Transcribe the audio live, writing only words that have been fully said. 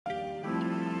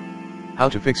How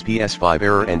to fix PS5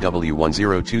 error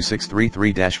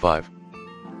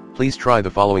NW-102633-5. Please try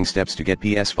the following steps to get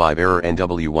PS5 error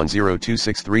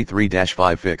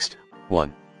NW-102633-5 fixed.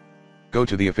 1. Go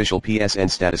to the official PSN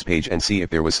status page and see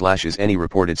if there was / any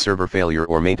reported server failure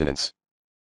or maintenance.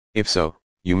 If so,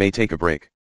 you may take a break.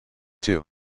 2.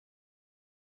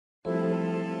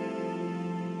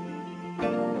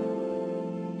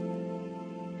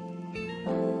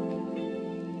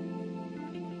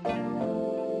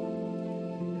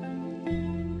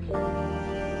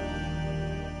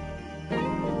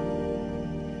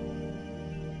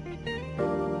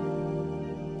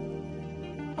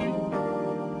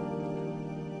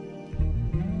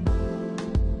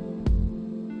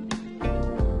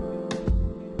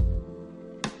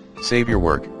 Save your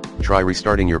work, try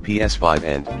restarting your PS5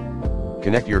 and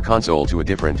connect your console to a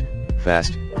different,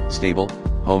 fast, stable,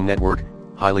 home network,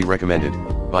 highly recommended,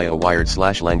 by a wired /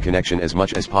 LAN connection as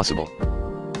much as possible.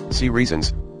 See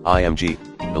reasons, IMG,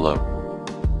 below.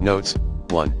 Notes,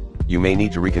 1. You may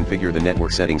need to reconfigure the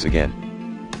network settings again.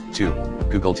 2.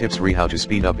 Google tips how to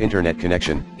speed up internet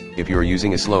connection, if you are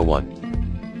using a slow one.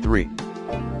 3.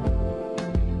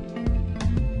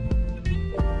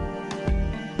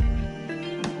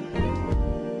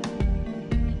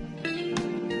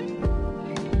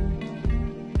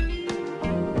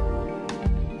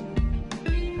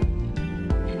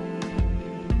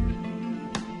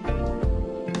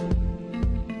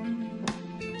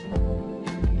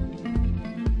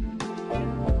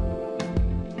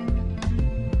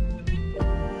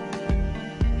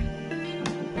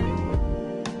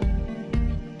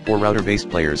 For router-based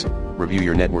players, review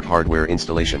your network hardware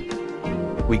installation.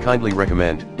 We kindly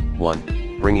recommend,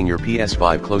 1. Bringing your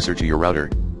PS5 closer to your router,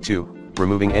 2.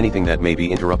 Removing anything that may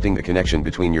be interrupting the connection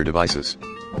between your devices.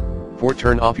 4.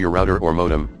 Turn off your router or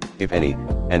modem, if any,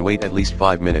 and wait at least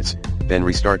 5 minutes, then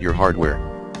restart your hardware.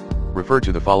 Refer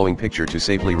to the following picture to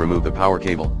safely remove the power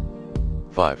cable.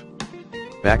 5.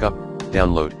 Backup,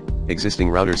 download, existing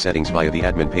router settings via the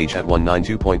admin page at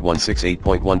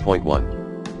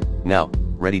 192.168.1.1. Now,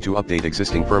 ready to update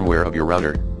existing firmware of your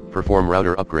router, perform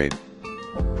router upgrade.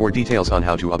 For details on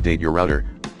how to update your router,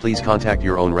 please contact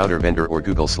your own router vendor or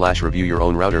Google / review your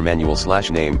own router manual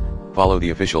 / name, follow the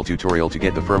official tutorial to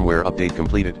get the firmware update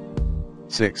completed.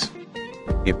 6.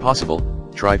 If possible,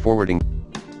 try forwarding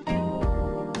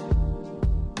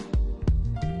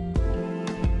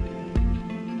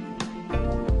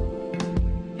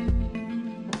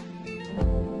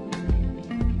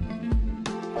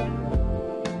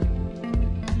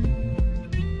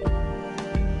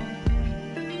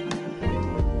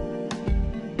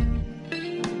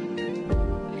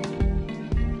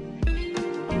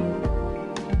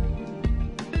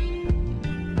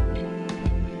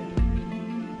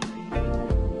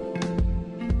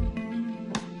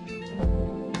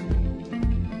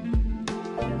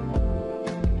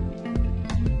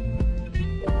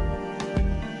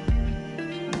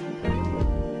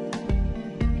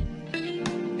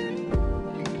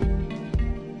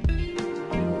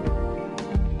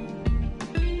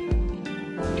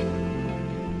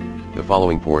the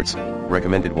following ports,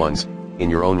 recommended ones, in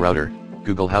your own router.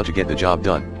 Google how to get the job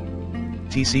done.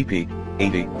 TCP,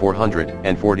 80,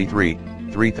 443,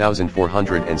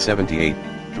 3478,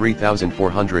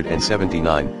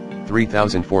 3479,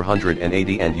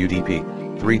 3480 and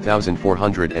UDP,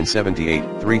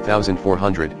 3478,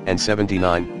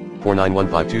 3479,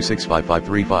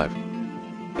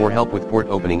 4915265535. For help with port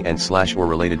opening and / or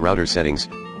related router settings,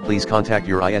 please contact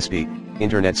your ISP,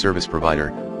 Internet Service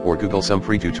Provider, or Google some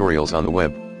free tutorials on the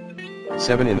web.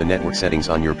 7. In the network settings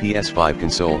on your PS5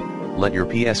 console, let your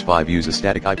PS5 use a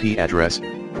static IP address,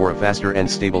 for a faster and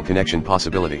stable connection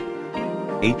possibility.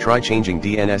 8. Try changing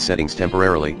DNS settings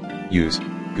temporarily, use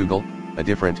Google, a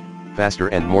different, faster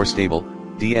and more stable,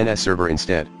 DNS server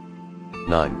instead.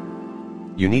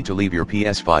 9. You need to leave your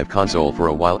PS5 console for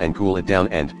a while and cool it down,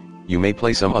 and you may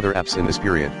play some other apps in this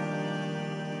period.